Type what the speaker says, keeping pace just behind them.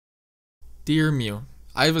Dear Mew,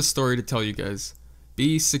 I have a story to tell you guys.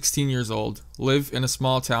 Be 16 years old, live in a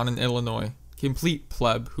small town in Illinois, complete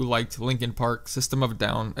pleb who liked Linkin Park, System of a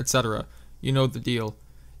Down, etc. You know the deal.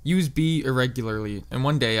 Use B irregularly, and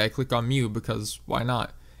one day I click on Mew because why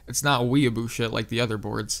not? It's not weeaboo shit like the other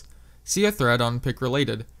boards. See a thread on Pick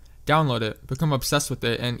Related. Download it, become obsessed with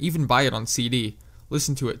it, and even buy it on CD.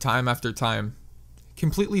 Listen to it time after time.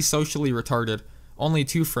 Completely socially retarded. Only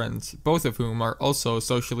two friends, both of whom are also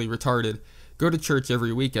socially retarded. Go to church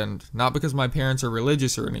every weekend, not because my parents are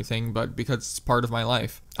religious or anything, but because it's part of my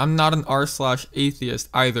life. I'm not an r/atheist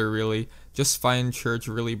either, really, just find church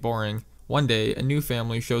really boring. One day, a new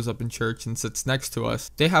family shows up in church and sits next to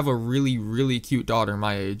us. They have a really cute daughter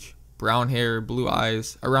my age. Brown hair, blue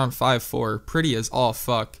eyes, around 5'4", pretty as all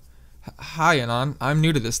fuck. Hi, Anon, I'm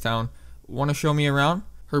new to this town. Wanna show me around?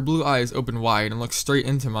 Her blue eyes open wide and look straight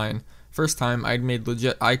into mine. First time I'd made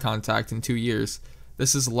legit eye contact in 2 years.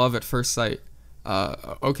 This is love at first sight.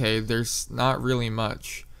 Okay, there's not really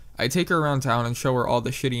much. I take her around town and show her all the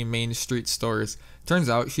shitty main street stores. Turns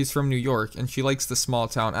out she's from New York and she likes the small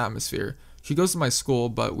town atmosphere. She goes to my school,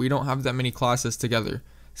 but we don't have that many classes together.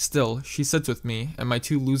 Still, she sits with me and my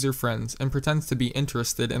two loser friends and pretends to be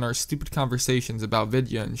interested in our stupid conversations about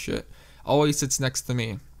vidya and shit. Always sits next to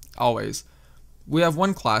me. Always. We have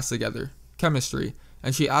one class together, chemistry,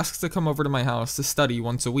 and she asks to come over to my house to study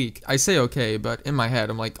once a week. I say okay, but in my head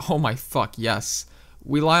I'm like, oh my fuck, yes.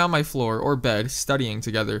 We lie on my floor or bed, studying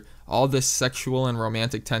together, all this sexual and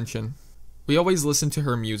romantic tension. We always listen to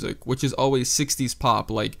her music, which is always 60s pop,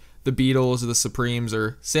 like the Beatles, the Supremes,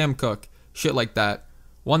 or Sam Cooke, shit like that.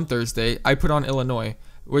 One Thursday, I put on Illinois,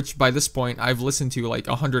 which by this point I've listened to like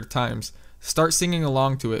 100 times, start singing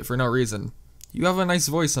along to it for no reason. You have a nice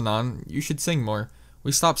voice, Anon, you should sing more.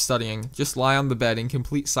 We stop studying, just lie on the bed in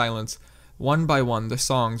complete silence. One by one, the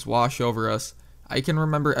songs wash over us. I can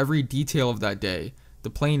remember every detail of that day. The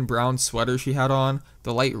plain brown sweater she had on,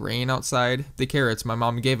 the light rain outside, the carrots my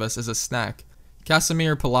mom gave us as a snack.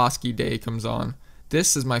 Casimir Pulaski Day comes on.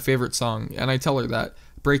 This is my favorite song, and I tell her that,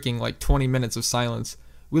 breaking like 20 minutes of silence.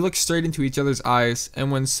 We look straight into each other's eyes,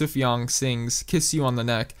 and when Sufyong sings Kiss You on the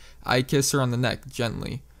Neck, I kiss her on the neck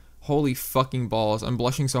gently. Holy fucking balls, I'm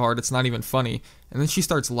blushing so hard it's not even funny. And then she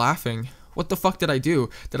starts laughing. What the fuck did I do?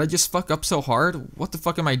 Did I just fuck up so hard? What the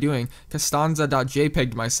fuck am I doing?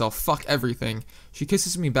 Costanza.jpg'd myself, fuck everything. She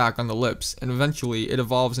kisses me back on the lips, and eventually it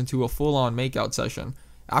evolves into a full-on makeout session.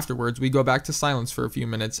 Afterwards, we go back to silence for a few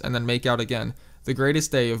minutes and then make out again. The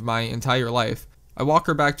greatest day of my entire life. I walk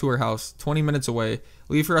her back to her house, 20 minutes away,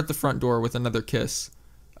 leave her at the front door with another kiss.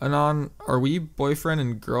 Anon, are we boyfriend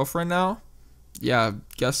and girlfriend now? Yeah,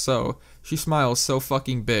 guess so. She smiles so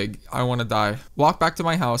fucking big, I wanna die. Walk back to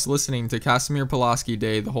my house listening to Casimir Pulaski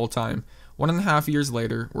Day the whole time. 1.5 years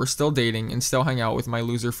later, we're still dating and still hang out with my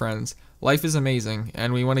loser friends. Life is amazing,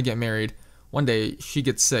 and we wanna get married. One day, she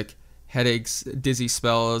gets sick. Headaches, dizzy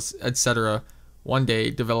spells, etc. One day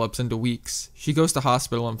develops into weeks. She goes to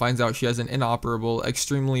hospital and finds out she has an inoperable,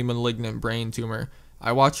 extremely malignant brain tumor.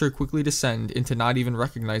 I watch her quickly descend into not even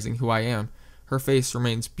recognizing who I am. Her face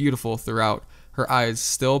remains beautiful throughout. Her eyes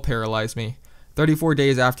still paralyze me. 34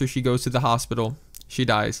 days after she goes to the hospital, she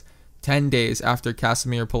dies. 10 days after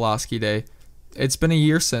Casimir Pulaski Day. It's been a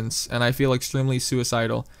year since, and I feel extremely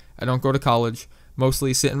suicidal. I don't go to college,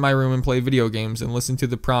 mostly sit in my room and play video games and listen to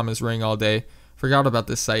The Promise ring all day. Forgot about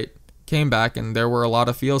this site. Came back and there were a lot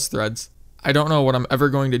of Feelsthreads. I don't know what I'm ever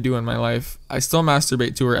going to do in my life. I still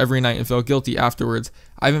masturbate to her every night and feel guilty afterwards.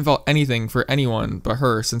 I haven't felt anything for anyone but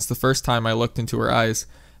her since the first time I looked into her eyes.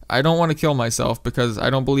 I don't want to kill myself because I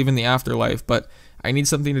don't believe in the afterlife, but I need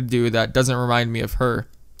something to do that doesn't remind me of her.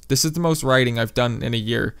 This is the most writing I've done in a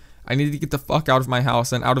year. I need to get the fuck out of my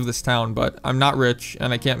house and out of this town, but I'm not rich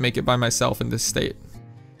and I can't make it by myself in this state.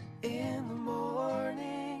 In the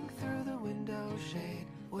morning, through the window shade,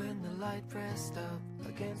 when the light pressed up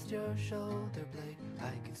against your shoulder blade,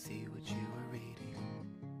 I could see what you were reading.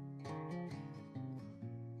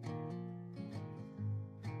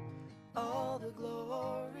 All the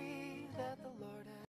glory